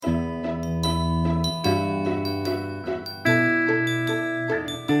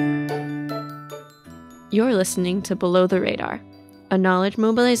You're listening to Below the Radar, a knowledge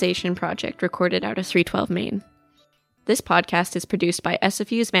mobilization project recorded out of 312 Main. This podcast is produced by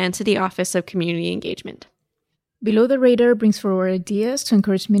SFU's Vancity Office of Community Engagement. Below the Radar brings forward ideas to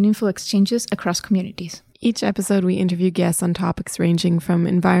encourage meaningful exchanges across communities. Each episode, we interview guests on topics ranging from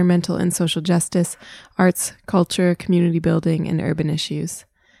environmental and social justice, arts, culture, community building, and urban issues.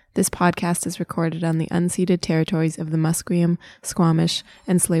 This podcast is recorded on the unceded territories of the Musqueam, Squamish,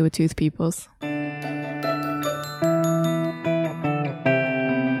 and Tsleil-Waututh peoples.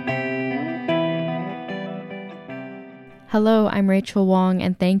 Hello, I'm Rachel Wong,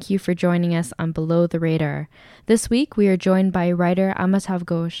 and thank you for joining us on Below the Radar. This week, we are joined by writer Amitav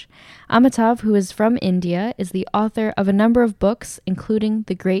Ghosh. Amitav, who is from India, is the author of a number of books, including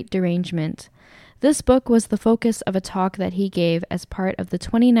The Great Derangement. This book was the focus of a talk that he gave as part of the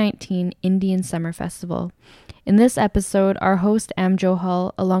 2019 Indian Summer Festival. In this episode, our host Am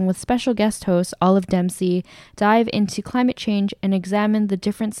Johal, along with special guest host Olive Dempsey, dive into climate change and examine the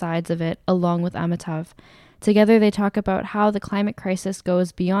different sides of it along with Amitav. Together, they talk about how the climate crisis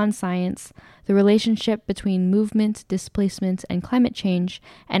goes beyond science, the relationship between movement, displacement, and climate change,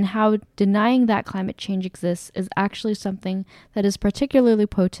 and how denying that climate change exists is actually something that is particularly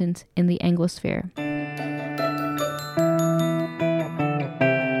potent in the Anglosphere.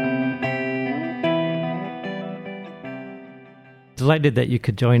 Delighted that you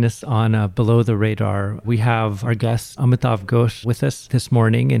could join us on Below the Radar. We have our guest Amitav Ghosh with us this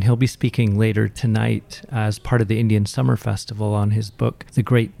morning, and he'll be speaking later tonight as part of the Indian Summer Festival on his book, The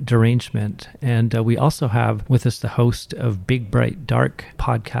Great Derangement. And we also have with us the host of Big Bright Dark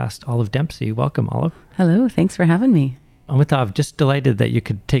podcast, Olive Dempsey. Welcome, Olive. Hello, thanks for having me. Amitav, just delighted that you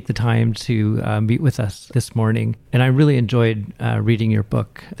could take the time to meet with us this morning. And I really enjoyed reading your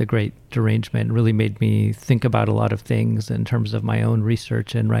book, The Great Derangement. It really made me think about a lot of things in terms of my own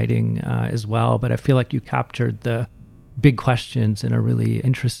research and writing as well. But I feel like you captured the big questions in a really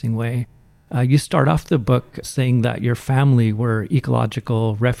interesting way. You start off the book saying that your family were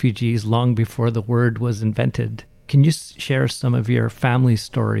ecological refugees long before the word was invented. Can you share some of your family's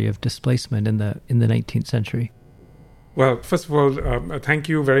story of displacement in the 19th century? Well, first of all, thank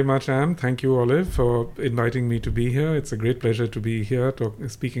you very much, Am. Thank you, Olive, for inviting me to be here. It's a great pleasure to be here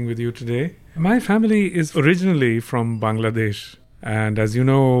speaking with you today. My family is originally from Bangladesh. And as you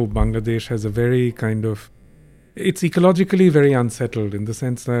know, Bangladesh has a very it's ecologically very unsettled in the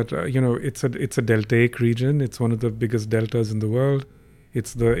sense that, it's a deltaic region. It's one of the biggest deltas in the world.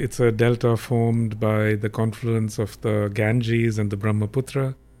 It's a delta formed by the confluence of the Ganges and the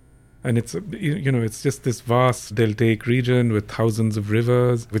Brahmaputra. And it's just this vast deltaic region with thousands of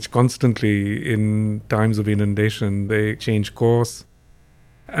rivers, which constantly, in times of inundation, they change course.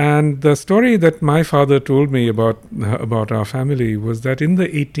 And the story that my father told me about our family was that in the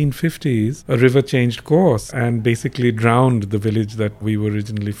 1850s, a river changed course and basically drowned the village that we were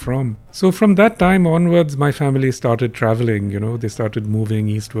originally from. So from that time onwards, my family started traveling, they started moving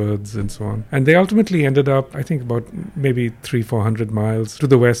eastwards and so on. And they ultimately ended up, I think, about maybe 300-400 miles to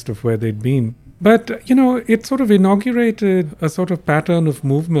the west of where they'd been. But, it sort of inaugurated a sort of pattern of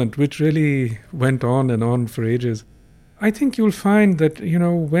movement which really went on and on for ages. I think you'll find that,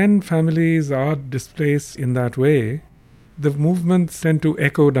 when families are displaced in that way, the movements tend to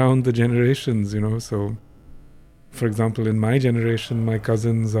echo down the generations, So, for example, in my generation, my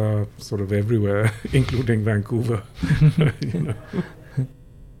cousins are sort of everywhere, including Vancouver.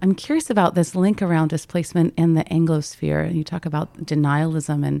 I'm curious about this link around displacement and the Anglosphere. You talk about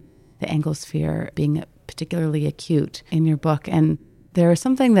denialism and the Anglosphere being particularly acute in your book. And there is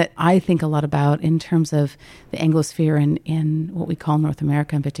something that I think a lot about in terms of the Anglosphere in what we call North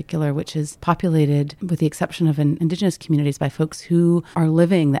America in particular, which is populated, with the exception of indigenous communities, by folks who are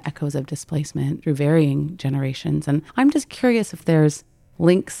living the echoes of displacement through varying generations. And I'm just curious if there's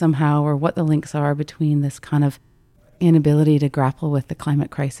links somehow, or what the links are between this kind of inability to grapple with the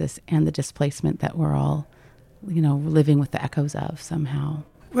climate crisis and the displacement that we're all, living with the echoes of somehow.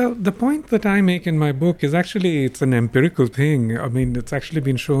 Well, the point that I make in my book is actually, it's an empirical thing. I mean, it's actually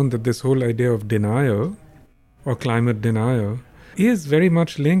been shown that this whole idea of denial, or climate denial, is very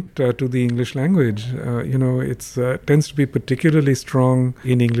much linked to the English language. It tends to be particularly strong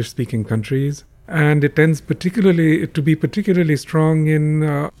in English-speaking countries. And it tends to be particularly strong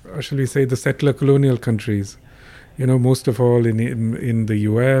in, shall we say, the settler colonial countries. Most of all in the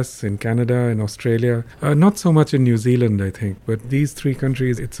US, in Canada, in Australia. Not so much in New Zealand, I think. But these three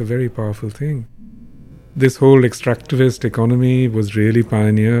countries, it's a very powerful thing. This whole extractivist economy was really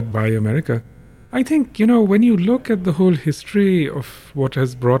pioneered by America. I think, when you look at the whole history of what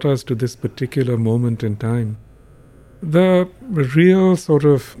has brought us to this particular moment in time, the real sort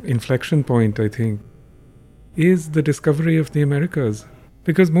of inflection point, I think, is the discovery of the Americas.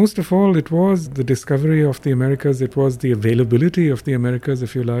 Because most of all, it was the discovery of the Americas, it was the availability of the Americas,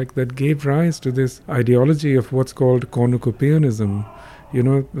 if you like, that gave rise to this ideology of what's called cornucopianism.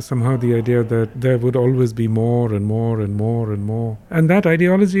 Somehow the idea that there would always be more and more and more and more. And that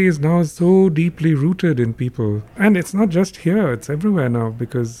ideology is now so deeply rooted in people. And it's not just here, it's everywhere now,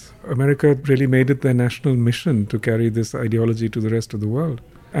 because America really made it their national mission to carry this ideology to the rest of the world.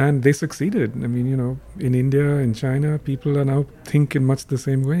 And they succeeded. I mean, in India, in China, people are now think in much the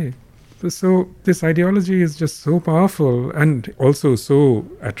same way. So this ideology is just so powerful and also so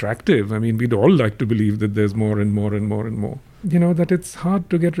attractive. I mean, we'd all like to believe that there's more and more and more and more. That it's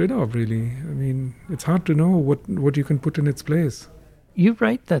hard to get rid of, really. I mean, it's hard to know what you can put in its place. You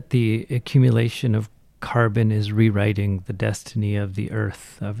write that the accumulation of carbon is rewriting the destiny of the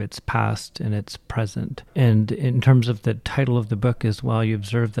Earth, of its past and its present. And in terms of the title of the book as well, you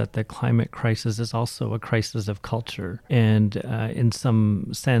observe that the climate crisis is also a crisis of culture. And in some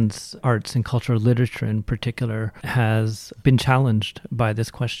sense, arts and cultural literature in particular has been challenged by this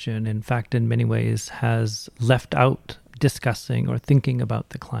question. In fact, in many ways has left out discussing or thinking about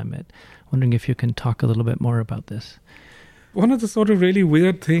the climate. Wondering if you can talk a little bit more about this. One of the sort of really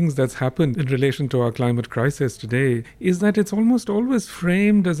weird things that's happened in relation to our climate crisis today is that it's almost always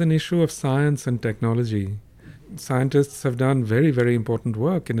framed as an issue of science and technology. Scientists have done very, very important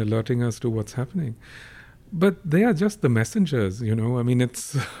work in alerting us to what's happening. But they are just the messengers, I mean,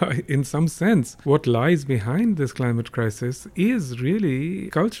 it's in some sense, what lies behind this climate crisis is really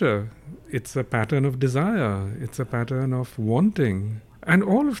culture. It's a pattern of desire. It's a pattern of wanting. And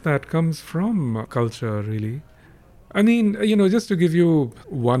all of that comes from culture, really. I mean, just to give you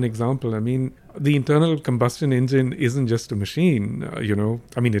one example, I mean, the internal combustion engine isn't just a machine,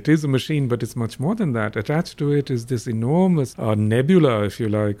 I mean, it is a machine, but it's much more than that. Attached to it is this enormous nebula, if you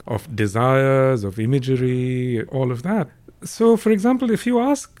like, of desires, of imagery, all of that. So, for example, if you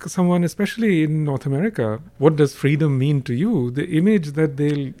ask someone, especially in North America, what does freedom mean to you? The image that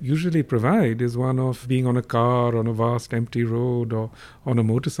they'll usually provide is one of being on a car on a vast empty road or on a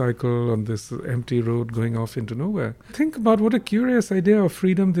motorcycle on this empty road going off into nowhere. Think about what a curious idea of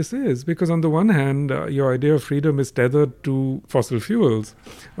freedom this is, because on the one hand, your idea of freedom is tethered to fossil fuels.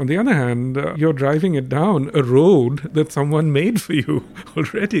 On the other hand, you're driving it down a road that someone made for you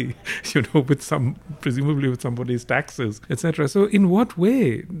already, presumably with somebody's taxes, etc. So in what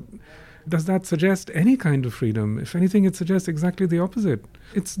way does that suggest any kind of freedom? If anything, it suggests exactly the opposite.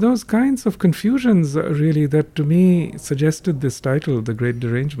 It's those kinds of confusions, really, that to me suggested this title, The Great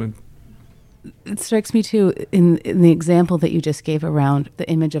Derangement. It strikes me too, in the example that you just gave around the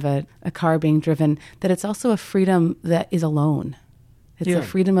image of a car being driven, that it's also a freedom that is alone. It's a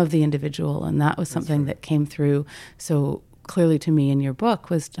freedom of the individual, and that was something that came through so clearly to me in your book,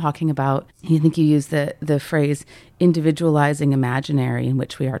 was talking about, I think you use the phrase individualizing imaginary in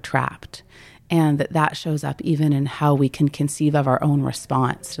which we are trapped, and that shows up even in how we can conceive of our own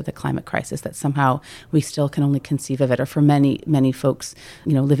response to the climate crisis, that somehow we still can only conceive of it, or for many, many folks,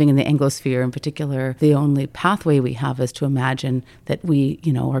 living in the Anglosphere in particular, the only pathway we have is to imagine that we,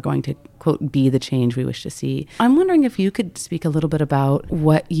 are going to, quote, be the change we wish to see. I'm wondering if you could speak a little bit about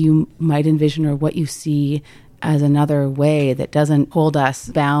what you might envision or what you see as another way that doesn't hold us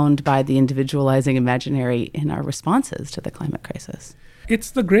bound by the individualizing imaginary in our responses to the climate crisis. It's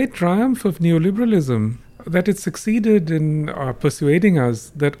the great triumph of neoliberalism that it succeeded in persuading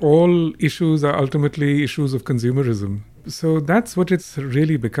us that all issues are ultimately issues of consumerism. So that's what it's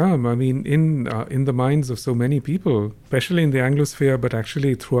really become. I mean, in the minds of so many people, especially in the Anglosphere, but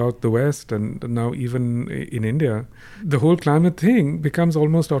actually throughout the West and now even in India, the whole climate thing becomes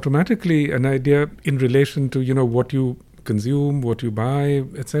almost automatically an idea in relation to, what you consume, what you buy,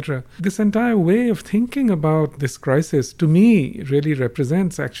 etc. This entire way of thinking about this crisis, to me, really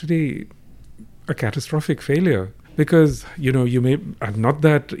represents actually a catastrophic failure. Because, you may, not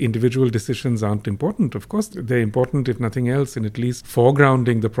that individual decisions aren't important. Of course, they're important, if nothing else, in at least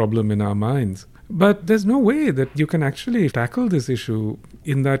foregrounding the problem in our minds. But there's no way that you can actually tackle this issue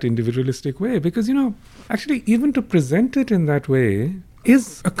in that individualistic way. Because, actually, even to present it in that way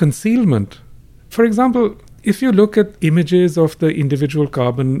is a concealment. For example, if you look at images of the individual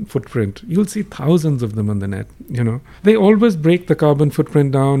carbon footprint, you'll see thousands of them on the net, They always break the carbon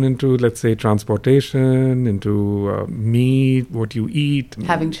footprint down into, let's say, transportation, into meat, what you eat.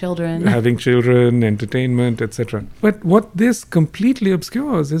 Having children, entertainment, etc. But what this completely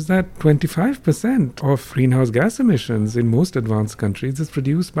obscures is that 25% of greenhouse gas emissions in most advanced countries is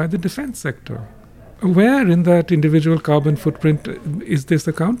produced by the defense sector. Where in that individual carbon footprint is this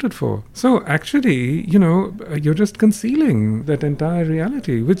accounted for? So actually, you're just concealing that entire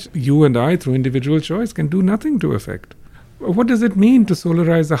reality, which you and I, through individual choice, can do nothing to affect. What does it mean to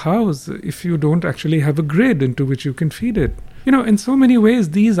solarize a house if you don't actually have a grid into which you can feed it? In so many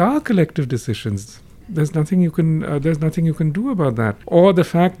ways, these are collective decisions. There's nothing you can do about that. Or the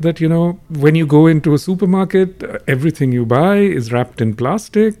fact that, when you go into a supermarket, everything you buy is wrapped in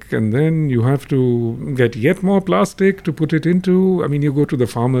plastic, and then you have to get yet more plastic to put it into. You go to the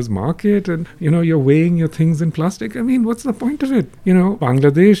farmer's market and, you're weighing your things in plastic. What's the point of it?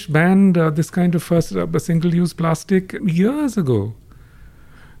 Bangladesh banned this kind of single-use plastic years ago.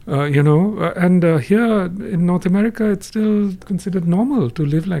 And here in North America, it's still considered normal to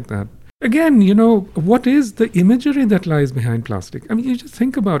live like that. Again, what is the imagery that lies behind plastic? You just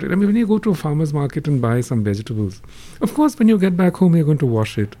think about it. When you go to a farmer's market and buy some vegetables, of course, when you get back home, you're going to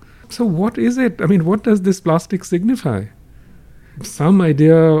wash it. So what is it? What does this plastic signify? Some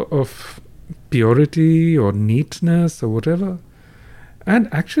idea of purity or neatness or whatever. And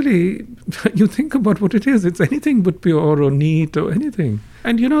actually, you think about what it is. It's anything but pure or neat or anything.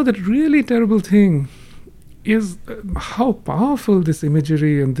 And that really terrible thing is how powerful this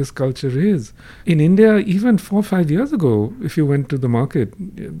imagery and this culture is. In India, even 4 or 5 years ago, if you went to the market,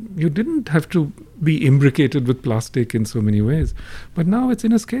 you didn't have to be imbricated with plastic in so many ways. But now it's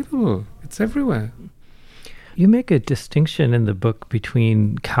inescapable. It's everywhere. You make a distinction in the book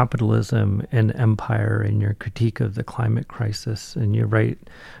between capitalism and empire in your critique of the climate crisis, and you write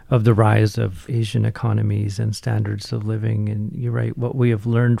of the rise of Asian economies and standards of living, and you write, what we have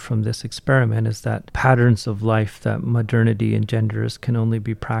learned from this experiment is that patterns of life that modernity engenders can only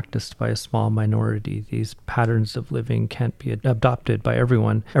be practiced by a small minority. These patterns of living can't be adopted by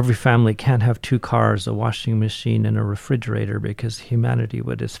everyone. Every family can't have 2 cars, a washing machine, and a refrigerator, because humanity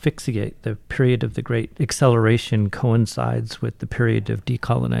would asphyxiate. The period of the great acceleration coincides with the period of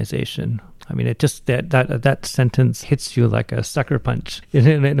decolonization. It just that sentence hits you like a sucker punch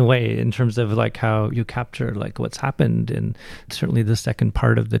in a way, in terms of like how you capture like what's happened in certainly the second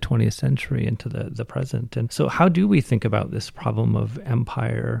part of the 20th century into the present. And so how do we think about this problem of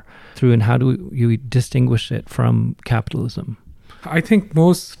empire and how do you distinguish it from capitalism? I think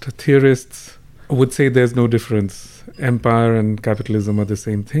most theorists would say there's no difference. Empire and capitalism are the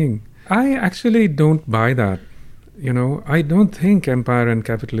same thing. I actually don't buy that. I don't think empire and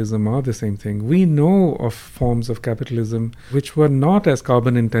capitalism are the same thing. We know of forms of capitalism which were not as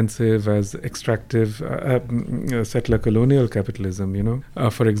carbon intensive as extractive settler colonial capitalism,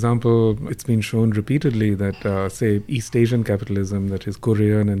 For example, it's been shown repeatedly that, say, East Asian capitalism, that is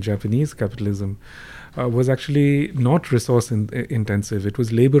Korean and Japanese capitalism, was actually not resource intensive. It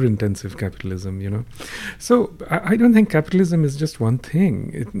was labor intensive capitalism, So I don't think capitalism is just one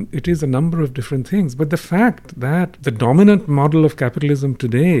thing. It is a number of different things. But the fact that the dominant model of capitalism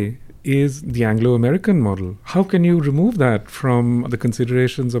today is the Anglo-American model, how can you remove that from the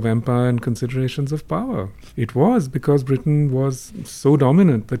considerations of empire and considerations of power? It was because Britain was so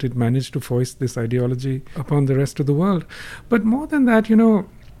dominant that it managed to foist this ideology upon the rest of the world. But more than that,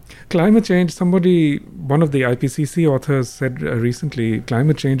 climate change, one of the IPCC authors said recently,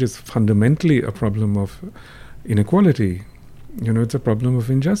 climate change is fundamentally a problem of inequality. It's a problem of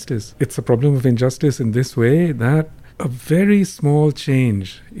injustice. It's a problem of injustice in this way that a very small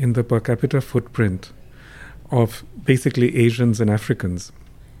change in the per capita footprint of basically Asians and Africans,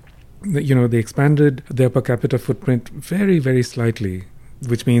 they expanded their per capita footprint very, very slightly,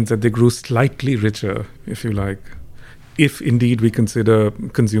 which means that they grew slightly richer, if you like. If indeed we consider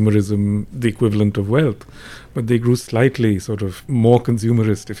consumerism the equivalent of wealth, but they grew slightly sort of more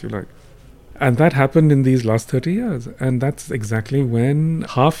consumerist, if you like. And that happened in these last 30 years. And that's exactly when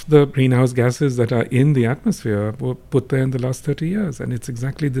half the greenhouse gases that are in the atmosphere were put there in the last 30 years. And it's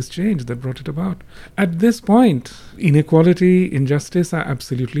exactly this change that brought it about. At this point, inequality, injustice are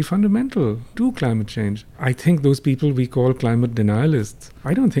absolutely fundamental to climate change. I think those people we call climate denialists,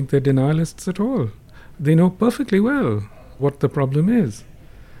 I don't think they're denialists at all. They know perfectly well what the problem is.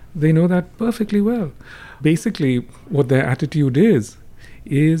 They know that perfectly well. Basically, what their attitude is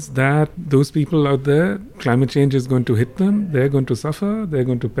that those people out there, climate change is going to hit them, they're going to suffer, they're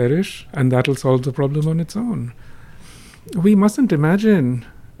going to perish, and that'll solve the problem on its own. We mustn't imagine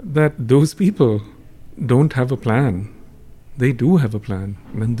that those people don't have a plan. They do have a plan,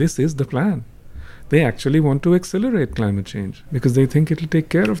 and this is the plan. They actually want to accelerate climate change because they think it'll take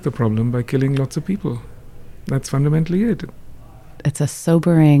care of the problem by killing lots of people. That's fundamentally it. It's a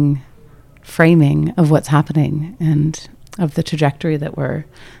sobering framing of what's happening and of the trajectory that we're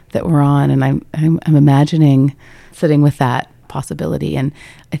on. And I'm imagining sitting with that possibility. And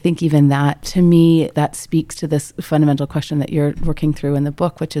I think even that, to me, that speaks to this fundamental question that you're working through in the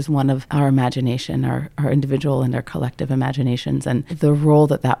book, which is one of our imagination, our individual and our collective imaginations, and the role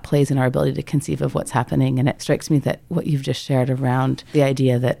that that plays in our ability to conceive of what's happening. And it strikes me that what you've just shared around the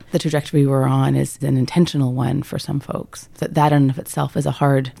idea that the trajectory we're on is an intentional one for some folks, that in and of itself is a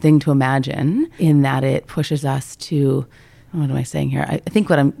hard thing to imagine, in that it pushes us to, what am I saying here? I think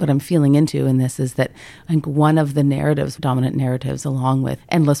what I'm feeling into in this is that I think one of the narratives, dominant narratives, along with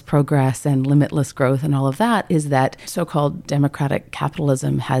endless progress and limitless growth and all of that, is that so-called democratic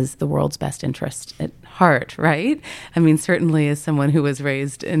capitalism has the world's best interest at heart, right? I mean, certainly as someone who was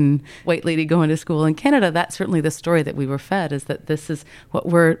raised in white lady going to school in Canada, that's certainly the story that we were fed, is that this is what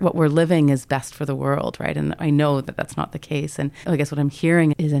we're living is best for the world, right? And I know that that's not the case. And I guess what I'm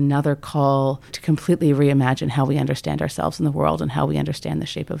hearing is another call to completely reimagine how we understand ourselves in the world and how we understand the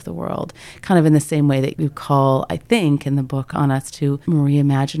shape of the world, kind of in the same way that you call, I think, in the book on us to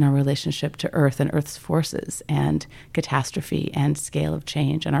reimagine our relationship to Earth and Earth's forces and catastrophe and scale of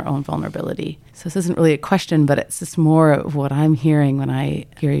change and our own vulnerability. So this isn't really a question, but it's just more of what I'm hearing when I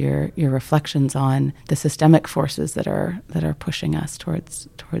hear your reflections on the systemic forces that are pushing us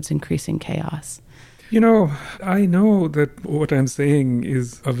towards increasing chaos. You know, I know that what I'm saying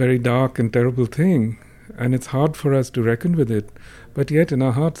is a very dark and terrible thing, and it's hard for us to reckon with it. But yet in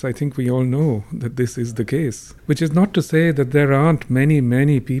our hearts, I think we all know that this is the case. Which is not to say that there aren't many,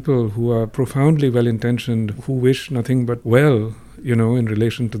 many people who are profoundly well-intentioned, who wish nothing but well, you know, in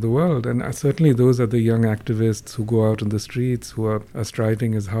relation to the world. And certainly those are the young activists who go out on the streets, who are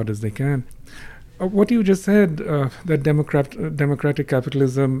striving as hard as they can. What you just said, that democratic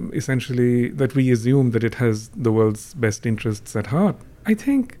capitalism, essentially, that we assume that it has the world's best interests at heart. I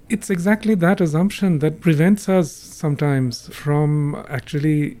think it's exactly that assumption that prevents us sometimes from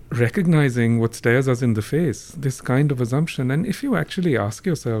actually recognizing what stares us in the face, this kind of assumption. And if you actually ask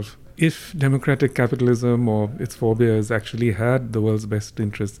yourself, if democratic capitalism or its forebears actually had the world's best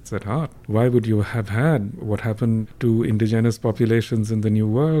interests at heart, why would you have had what happened to indigenous populations in the New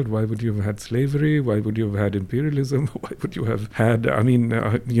World? Why would you have had slavery? Why would you have had imperialism? Why would you have had,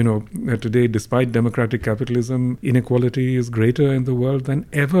 today, despite democratic capitalism, inequality is greater in the world than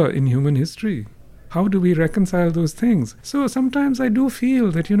ever in human history. How do we reconcile those things? So sometimes I do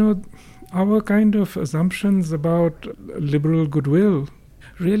feel that, our kind of assumptions about liberal goodwill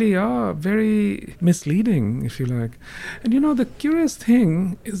really are very misleading, if you like. And the curious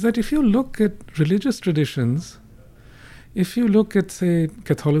thing is that if you look at religious traditions, if you look at, say,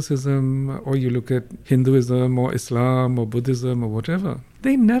 Catholicism, or you look at Hinduism or Islam or Buddhism or whatever,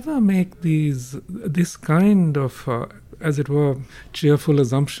 they never make this kind of, as it were, cheerful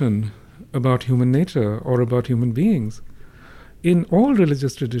assumption about human nature or about human beings. In all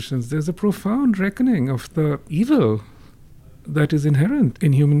religious traditions, there's a profound reckoning of the evil that is inherent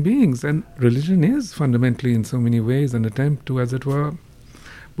in human beings. And religion is fundamentally, in so many ways, an attempt to, as it were,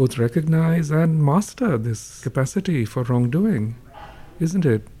 both recognize and master this capacity for wrongdoing, isn't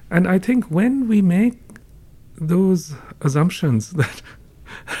it? And I think when we make those assumptions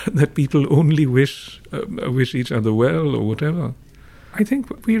that people only wish each other well or whatever, I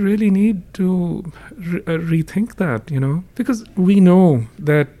think we really need to rethink that, because we know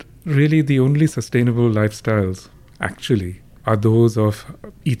that really the only sustainable lifestyles actually are those of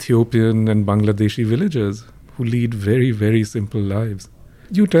Ethiopian and Bangladeshi villagers who lead very, very simple lives.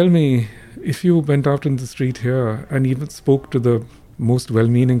 You tell me, if you went out in the street here and even spoke to the most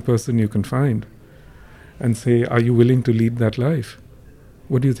well-meaning person you can find and say, are you willing to lead that life?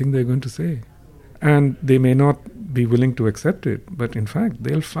 What do you think they're going to say? And they may not be willing to accept it, but in fact,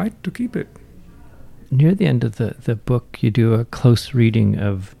 they'll fight to keep it. Near the end of the book, you do a close reading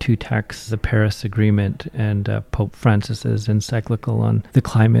of two texts, the Paris Agreement and Pope Francis's encyclical on the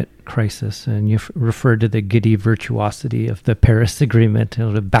climate crisis. And you refer to the giddy virtuosity of the Paris Agreement,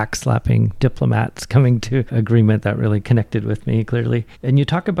 the backslapping diplomats coming to agreement. That really connected with me, clearly. And you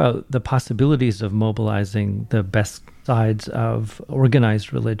talk about the possibilities of mobilizing the best sides of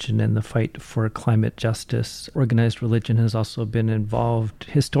organized religion in the fight for climate justice. Organized religion has also been involved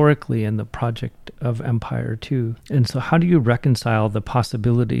historically in the project of empire too. And so how do you reconcile the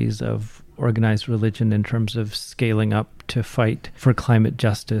possibilities of organized religion in terms of scaling up to fight for climate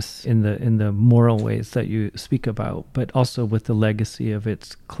justice in the moral ways that you speak about, but also with the legacy of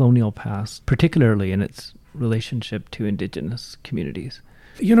its colonial past, particularly in its relationship to indigenous communities?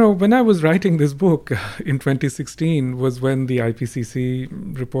 When I was writing this book in 2016 was when the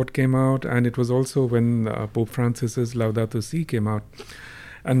IPCC report came out, and it was also when Pope Francis's Laudato Si came out.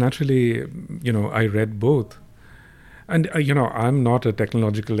 And naturally, I read both. And, I'm not a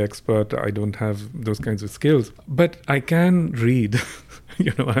technological expert. I don't have those kinds of skills. But I can read.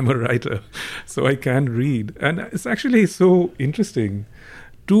 I'm a writer. So I can read. And it's actually so interesting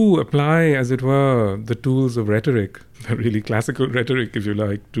to apply, as it were, the tools of rhetoric, really classical rhetoric, if you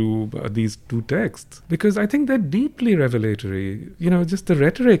like, to these two texts. Because I think they're deeply revelatory. Just the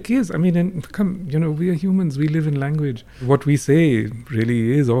rhetoric is, we are humans, we live in language. What we say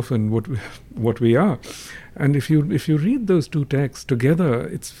really is often what we are. And if you read those two texts together,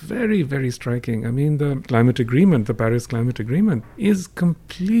 it's very, very striking. The climate agreement, the Paris Climate Agreement, is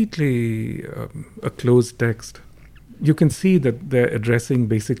completely a closed text. You can see that they're addressing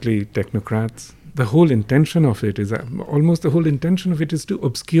basically technocrats. The whole intention of it is to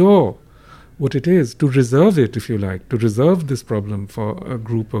obscure what it is, to reserve it, if you like, to reserve this problem for a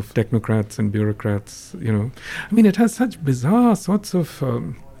group of technocrats and bureaucrats. It has such bizarre sorts of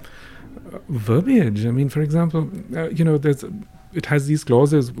verbiage. For example, it has these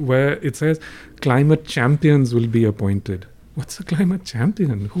clauses where it says climate champions will be appointed. What's a climate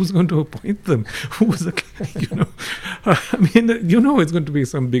champion? Who's going to appoint them? Who's it's going to be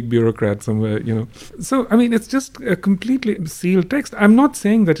some big bureaucrat somewhere, So, it's just a completely sealed text. I'm not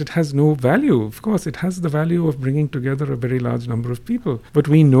saying that it has no value. Of course, it has the value of bringing together a very large number of people. But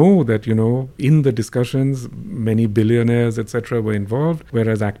we know that, in the discussions, many billionaires, etc., were involved,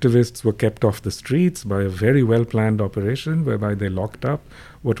 whereas activists were kept off the streets by a very well-planned operation whereby they locked up.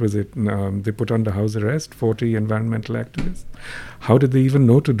 What was it? They put under house arrest 40 environmental activists. How did they even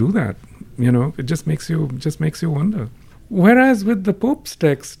know to do that? It just makes you wonder. Whereas with the Pope's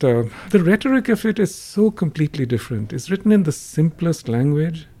text, the rhetoric of it is so completely different. It's written in the simplest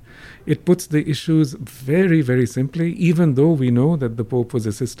language. It puts the issues very, very simply, even though we know that the Pope was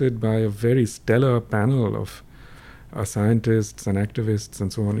assisted by a very stellar panel of scientists and activists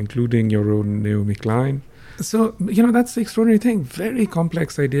and so on, including your own Naomi Klein. So, that's the extraordinary thing. Very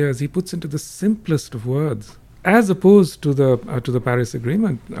complex ideas he puts into the simplest of words. As opposed to the Paris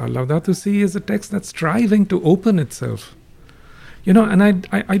Agreement, Laudato Si is a text that's striving to open itself. And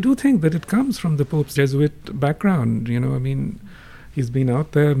I do think that it comes from the Pope's Jesuit background. He's been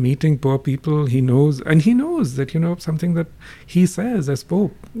out there meeting poor people. He knows that, something that he says as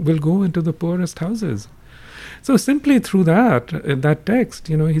Pope will go into the poorest houses. So simply through that text,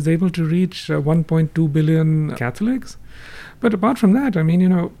 he's able to reach 1.2 billion Catholics. But apart from that,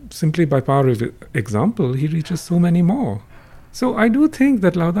 simply by power of example, he reaches so many more. So I do think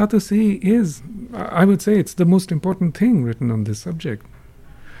that Laudato Si is, I would say, it's the most important thing written on this subject.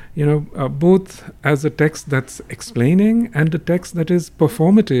 Both as a text that's explaining and a text that is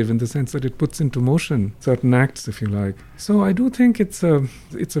performative in the sense that it puts into motion certain acts, if you like. So I do think it's a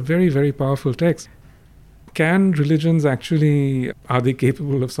very, very powerful text. Can religions actually, are they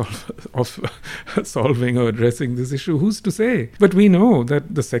capable of solving or addressing this issue? Who's to say? But we know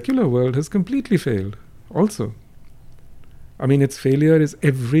that the secular world has completely failed also. Its failure is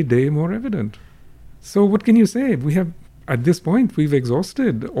every day more evident. So what can you say? At this point, we've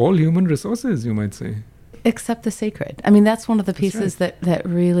exhausted all human resources, you might say. Except the sacred. That's one of the pieces that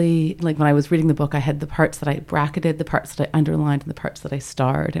really, like when I was reading the book, I had the parts that I bracketed, the parts that I underlined, and the parts that I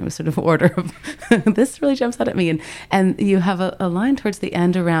starred. It was sort of order of, this really jumps out at me. And you have a line towards the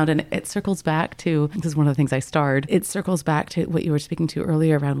end around, and it circles back to, this is one of the things I starred, it circles back to what you were speaking to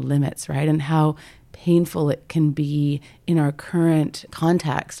earlier around limits, right? And how painful it can be in our current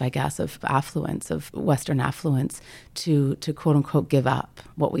context, I guess, of affluence, of Western affluence, to quote unquote give up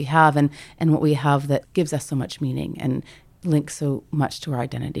what we have and what we have that gives us so much meaning and links so much to our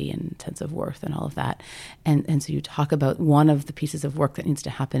identity and sense of worth and all of that. And so you talk about one of the pieces of work that needs to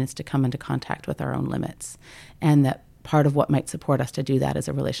happen is to come into contact with our own limits, and that part of what might support us to do that is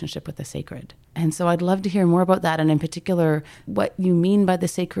a relationship with the sacred. And so I'd love to hear more about that, and in particular, what you mean by the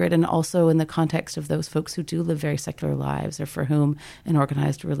sacred, and also in the context of those folks who do live very secular lives, or for whom an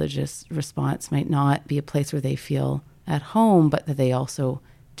organized religious response might not be a place where they feel at home, but that they also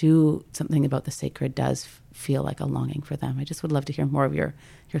do something about the sacred does feel like a longing for them. I just would love to hear more of your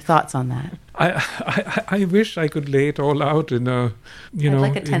thoughts on that. I wish I could lay it all out in a, I'd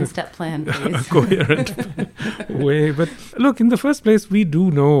like a 10-step plan, please. A coherent way. But look, in the first place, we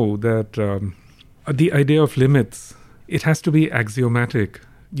do know that the idea of limits, it has to be axiomatic.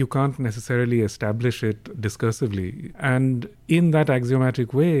 You can't necessarily establish it discursively. And in that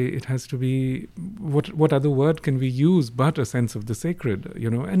axiomatic way, it has to be, what other word can we use but a sense of the sacred,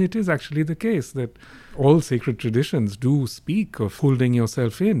 And it is actually the case that all sacred traditions do speak of holding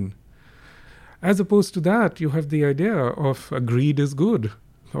yourself in. As opposed to that, you have the idea of greed is good,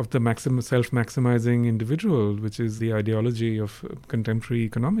 of the self-maximizing individual, which is the ideology of contemporary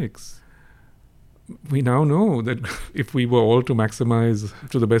economics. we now know that if we were all to maximize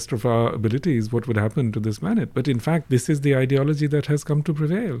to the best of our abilities, what would happen to this planet? But in fact, this is the ideology that has come to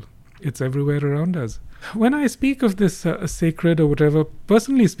prevail. It's everywhere around us. When I speak of this sacred or whatever,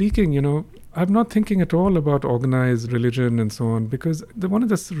 personally speaking, I'm not thinking at all about organized religion and so on, because one of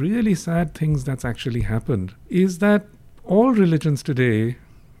the really sad things that's actually happened is that all religions today,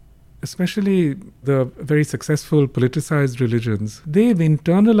 especially the very successful politicized religions, they've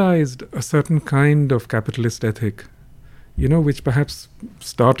internalized a certain kind of capitalist ethic, which perhaps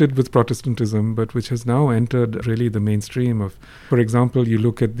started with Protestantism, but which has now entered really the mainstream of, for example, you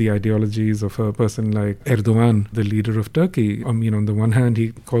look at the ideologies of a person like Erdogan, the leader of Turkey. On the one hand,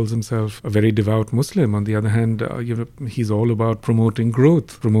 he calls himself a very devout Muslim. On the other hand, he's all about promoting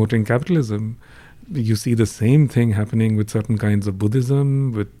growth, promoting capitalism. You see the same thing happening with certain kinds of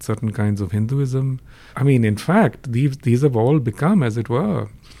Buddhism, with certain kinds of Hinduism. In fact, these have all become, as it were,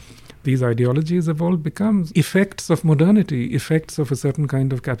 these ideologies have all become effects of modernity, effects of a certain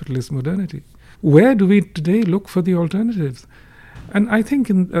kind of capitalist modernity. Where do we today look for the alternatives? And I think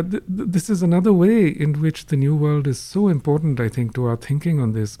this is another way in which the New World is so important, I think, to our thinking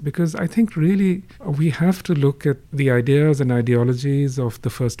on this, because I think really we have to look at the ideas and ideologies of the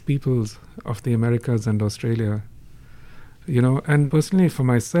first peoples of the Americas and Australia. And personally for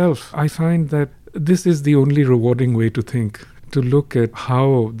myself, I find that this is the only rewarding way to think, to look at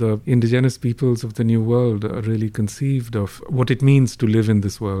how the indigenous peoples of the New World are really conceived of what it means to live in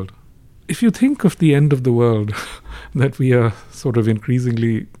this world. If you think of the end of the world that we are sort of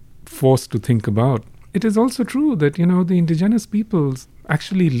increasingly forced to think about, it is also true that, the indigenous peoples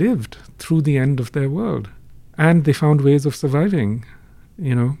actually lived through the end of their world and they found ways of surviving.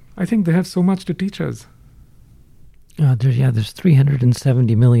 I think they have so much to teach us. There's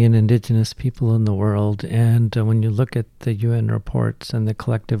 370 million indigenous people in the world, and when you look at the UN reports and the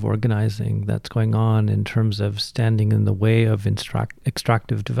collective organizing that's going on in terms of standing in the way of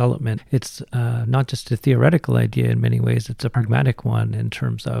extractive development, it's not just a theoretical idea in many ways, it's a pragmatic one in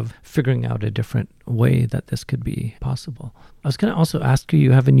terms of figuring out a different way that this could be possible. I was going to also ask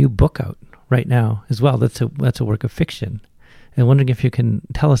you have a new book out right now as well. That's a work of fiction. And wondering if you can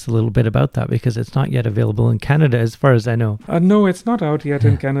tell us a little bit about that, because it's not yet available in Canada, as far as I know. No, it's not out yet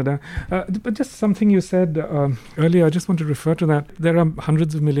in Canada. But just something you said earlier, I just want to refer to that. There are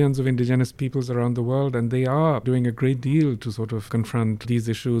hundreds of millions of indigenous peoples around the world, and they are doing a great deal to sort of confront these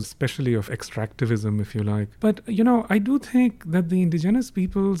issues, especially of extractivism, if you like. But, I do think that the indigenous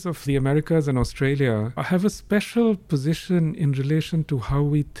peoples of the Americas and Australia have a special position in relation to how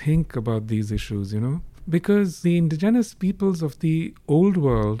we think about these issues, Because the indigenous peoples of the old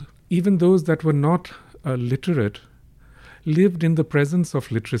world, even those that were not literate, lived in the presence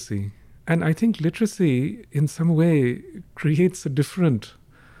of literacy. And I think literacy, in some way, creates a different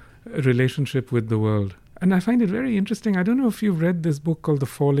relationship with the world. And I find it very interesting. I don't know if you've read this book called The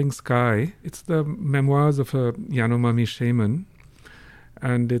Falling Sky. It's the memoirs of a Yanomami shaman.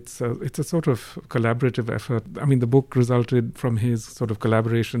 And it's a sort of collaborative effort. The book resulted from his sort of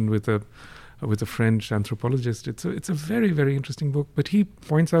collaboration with a French anthropologist. It's a very, very interesting book. But he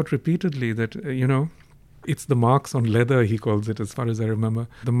points out repeatedly that, it's the marks on leather, he calls it, as far as I remember.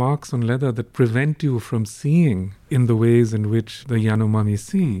 The marks on leather that prevent you from seeing in the ways in which the Yanomami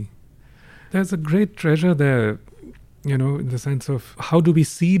see. There's a great treasure there, in the sense of how do we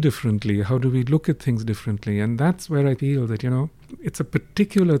see differently? How do we look at things differently? And that's where I feel that, it's a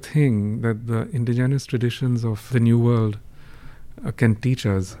particular thing that the indigenous traditions of the New World can teach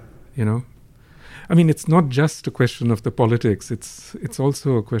us, It's not just a question of the politics. It's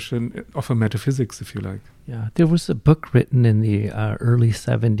also a question of a metaphysics, if you like. Yeah, there was a book written in the early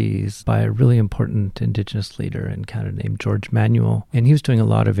 70s by a really important Indigenous leader in Canada named George Manuel. And he was doing a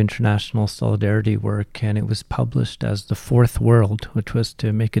lot of international solidarity work, and it was published as The Fourth World, which was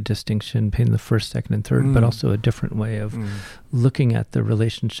to make a distinction between the first, second, and third, but also a different way of looking at the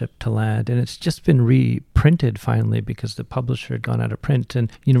relationship to land. And it's just been reprinted finally because the publisher had gone out of print,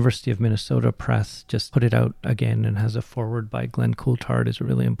 and University of Minnesota Press just put it out again and has a foreword by Glenn Coulthard, who's a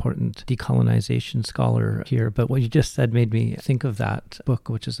really important decolonization scholar here. But what you just said made me think of that book,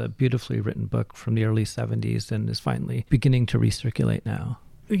 which is a beautifully written book from the early 70s and is finally beginning to recirculate now.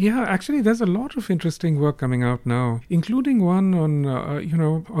 Yeah, actually, there's a lot of interesting work coming out now, including one on,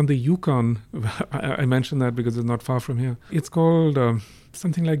 on the Yukon. I mentioned that because it's not far from here. It's called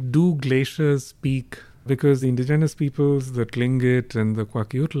something like Do Glaciers Speak? Because the indigenous peoples, the Tlingit and the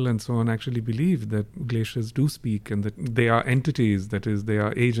Kwakiutl and so on, actually believe that glaciers do speak and that they are entities, that is, they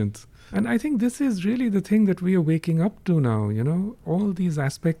are agents. And I think this is really the thing that we are waking up to now, all these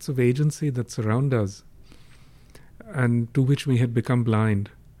aspects of agency that surround us and to which we had become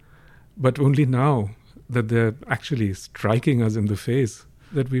blind. But only now that they're actually striking us in the face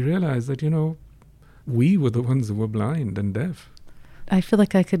that we realize that, we were the ones who were blind and deaf. I feel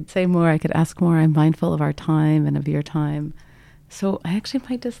like I could say more, I could ask more. I'm mindful of our time and of your time. So I actually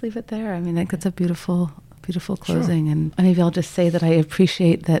might just leave it there. I mean, I think it's a beautiful closing. Sure. And maybe I'll just say that I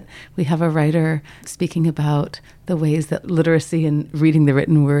appreciate that we have a writer speaking about the ways that literacy and reading the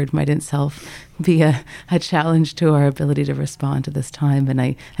written word might itself be a challenge to our ability to respond to this time.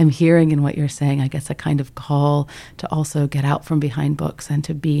 And I'm hearing in what you're saying, I guess, a kind of call to also get out from behind books and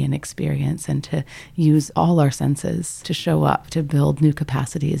to be an experience and to use all our senses to show up, to build new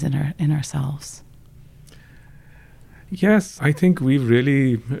capacities in ourselves. Yes, I think we've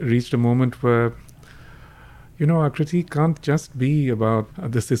really reached a moment where our critique can't just be about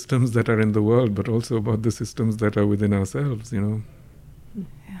the systems that are in the world, but also about the systems that are within ourselves, Yeah.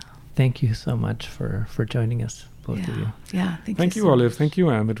 Thank you so much for joining us, both of you. Yeah, thank you, Olive. Thank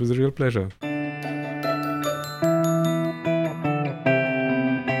you, Am. It was a real pleasure.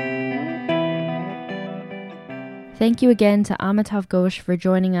 Thank you again to Amitav Ghosh for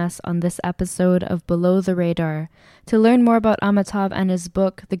joining us on this episode of Below the Radar. To learn more about Amitav and his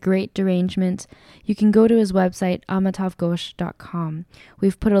book, The Great Derangement, you can go to his website, amitavghosh.com.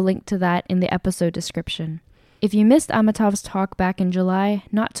 We've put a link to that in the episode description. If you missed Amitav's talk back in July,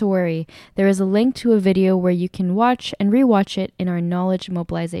 not to worry. There is a link to a video where you can watch and rewatch it in our Knowledge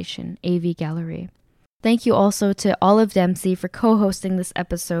Mobilization AV gallery. Thank you also to Olive Dempsey for co-hosting this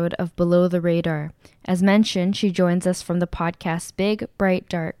episode of Below the Radar. As mentioned, she joins us from the podcast Big, Bright,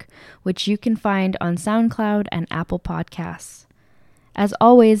 Dark, which you can find on SoundCloud and Apple Podcasts. As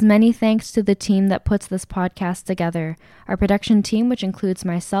always, many thanks to the team that puts this podcast together. Our production team, which includes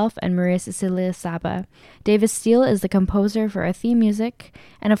myself and Maria Cecilia Saba. Davis Steele is the composer for our theme music.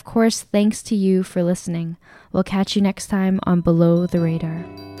 And of course, thanks to you for listening. We'll catch you next time on Below the Radar.